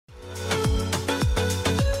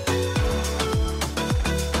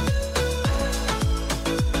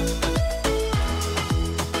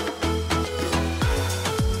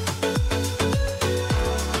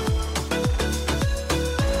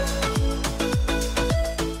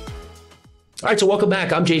All right, so welcome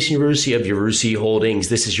back. I'm Jason Yarusi of Yarusi Holdings.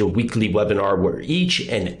 This is your weekly webinar where each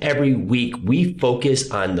and every week we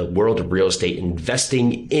focus on the world of real estate,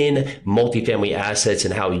 investing in multifamily assets,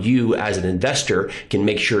 and how you as an investor can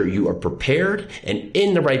make sure you are prepared and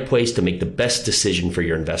in the right place to make the best decision for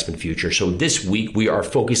your investment future. So this week we are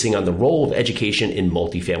focusing on the role of education in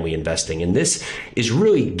multifamily investing. And this is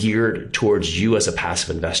really geared towards you as a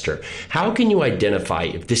passive investor. How can you identify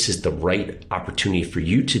if this is the right opportunity for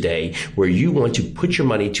you today, where you want to put your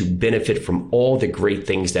money to benefit from all the great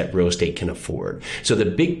things that real estate can afford? So the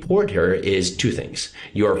big point here is two things.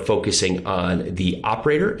 You are focusing on the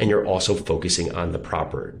operator and you're also focusing on the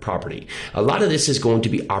property. A lot of this is going to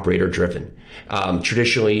be operator driven.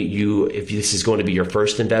 Traditionally, if this is going to be your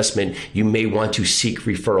first investment, you may want to seek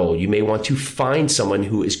referral. You may want to find someone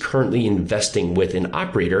who is currently investing with an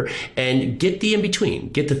operator and get the in-between,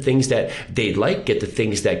 get the things that they'd like, get the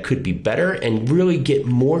things that could be better, and really get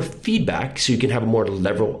more feedback so you can have a more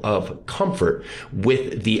level of comfort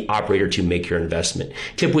with the operator to make your investment.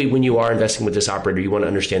 Typically, when you are investing with this operator, you want to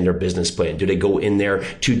understand their business plan. Do they go in there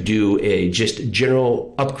to do a just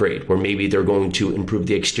general upgrade where maybe they're going to improve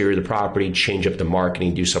the exterior of the property, change up the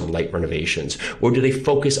marketing, do some light renovations? Or do they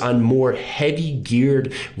focus on more heavy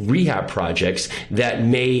geared rehab projects that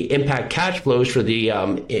may impact cash flows for the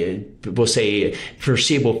we'll say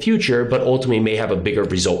foreseeable future, but ultimately may have a bigger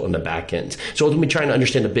result on the back end? So ultimately trying to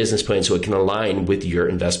understand the business plan so it can align with your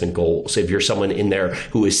investment goals. If you're someone in there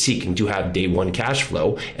who is seeking to have day one cash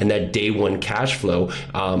flow, and that day one cash flow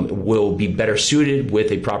will be better suited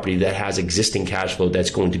with a property that has existing cash flow that's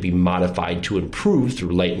going to be modified to improve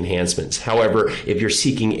through light enhancements. However, if you're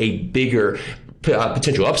seeking a bigger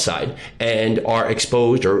potential upside and are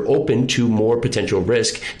exposed or open to more potential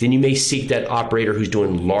risk, then you may seek that operator who's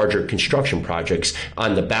doing larger construction projects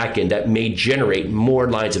on the back end that may generate more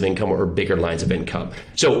lines of income or bigger lines of income.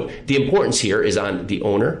 So the importance here is on the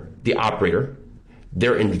owner, the operator,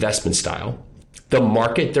 their investment style, the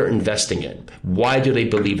market they're investing in. Why do they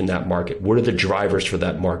believe in that market? What are the drivers for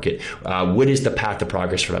that market? What is the path to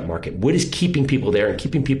progress for that market? What is keeping people there and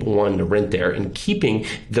keeping people wanting to rent there and keeping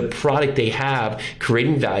the product they have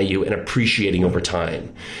creating value and appreciating over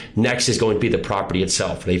time? Next is going to be the property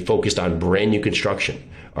itself. Are they focused on brand new construction?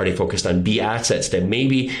 Are they focused on B assets that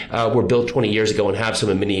maybe were built 20 years ago and have some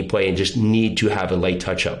amenity play and just need to have a light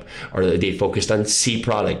touch up? Are they focused on C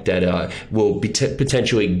product that will be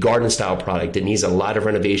potentially garden style product that needs a lot of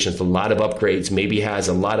renovations, a lot of upgrades, maybe has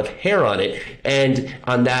a lot of hair on it, and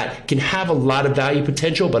on that can have a lot of value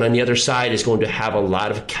potential, but on the other side is going to have a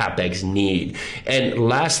lot of CapEx need? And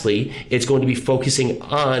lastly, it's going to be focusing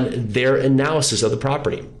on their analysis of the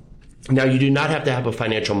property. Now, you do not have to have a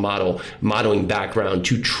financial modeling background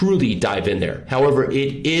to truly dive in there. However,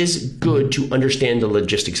 it is good to understand the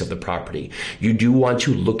logistics of the property. You do want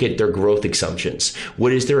to look at their growth assumptions.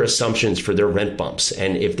 What is their assumptions for their rent bumps?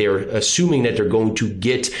 And if they're assuming that they're going to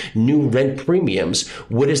get new rent premiums,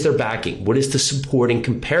 what is their backing? What is the supporting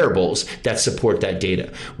comparables that support that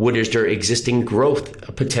data? What is their existing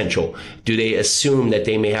growth potential? Do they assume that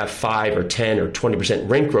they may have 5 or 10 or 20%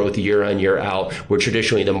 rent growth year on year out, where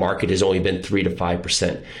traditionally the market has only been 3 to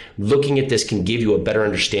 5%. Looking at this can give you a better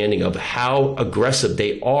understanding of how aggressive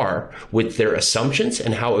they are with their assumptions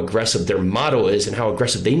and how aggressive their model is and how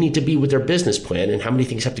aggressive they need to be with their business plan and how many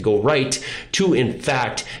things have to go right to, in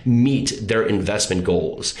fact, meet their investment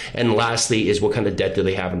goals. And lastly is what kind of debt do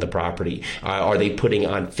they have in the property? Are they putting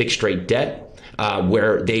on fixed rate debt?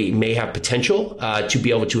 Where they may have potential to be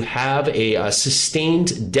able to have a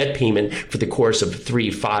sustained debt payment for the course of 3,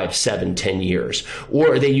 5, 7, 10 years?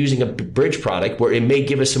 Or are they using a bridge product where it may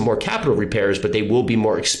give us some more capital repairs, but they will be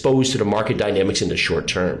more exposed to the market dynamics in the short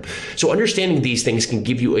term? So understanding these things can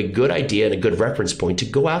give you a good idea and a good reference point to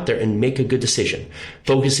go out there and make a good decision,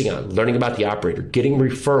 focusing on learning about the operator, getting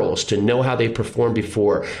referrals to know how they performed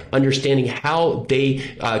before, understanding how they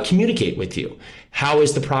communicate with you. How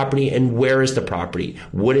is the property and where is the property?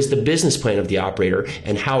 What is the business plan of the operator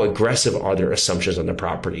and how aggressive are their assumptions on the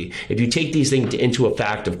property? If you take these things into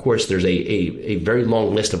effect, of course, there's a very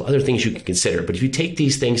long list of other things you can consider. But if you take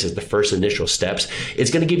these things as the first initial steps,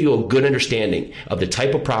 it's going to give you a good understanding of the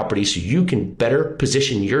type of property so you can better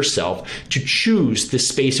position yourself to choose the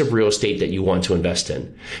space of real estate that you want to invest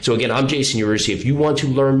in. So again, I'm Jason Yarusi. If you want to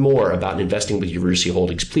learn more about investing with Yarusi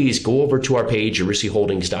Holdings, please go over to our page,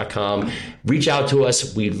 yarusiholdings.com. Reach out to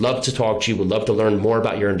us. We'd love to talk to you. We'd love to learn more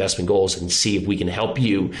about your investment goals and see if we can help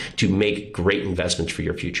you to make great investments for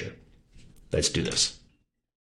your future. Let's do this.